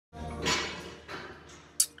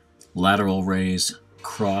lateral raise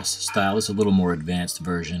cross style. It's a little more advanced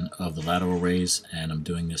version of the lateral raise, and I'm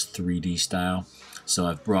doing this 3D style. So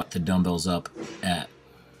I've brought the dumbbells up at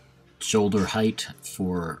shoulder height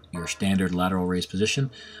for your standard lateral raise position,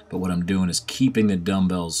 but what I'm doing is keeping the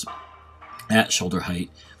dumbbells at shoulder height,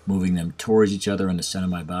 moving them towards each other in the center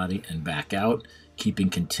of my body and back out, keeping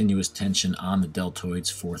continuous tension on the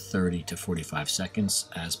deltoids for 30 to 45 seconds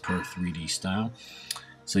as per 3D style.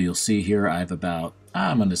 So you'll see here I have about,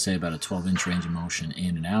 I'm going to say about a 12-inch range of motion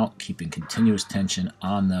in and out, keeping continuous tension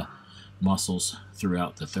on the muscles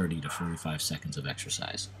throughout the 30 to 45 seconds of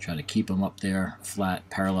exercise. Try to keep them up there flat,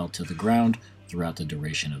 parallel to the ground throughout the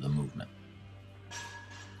duration of the movement.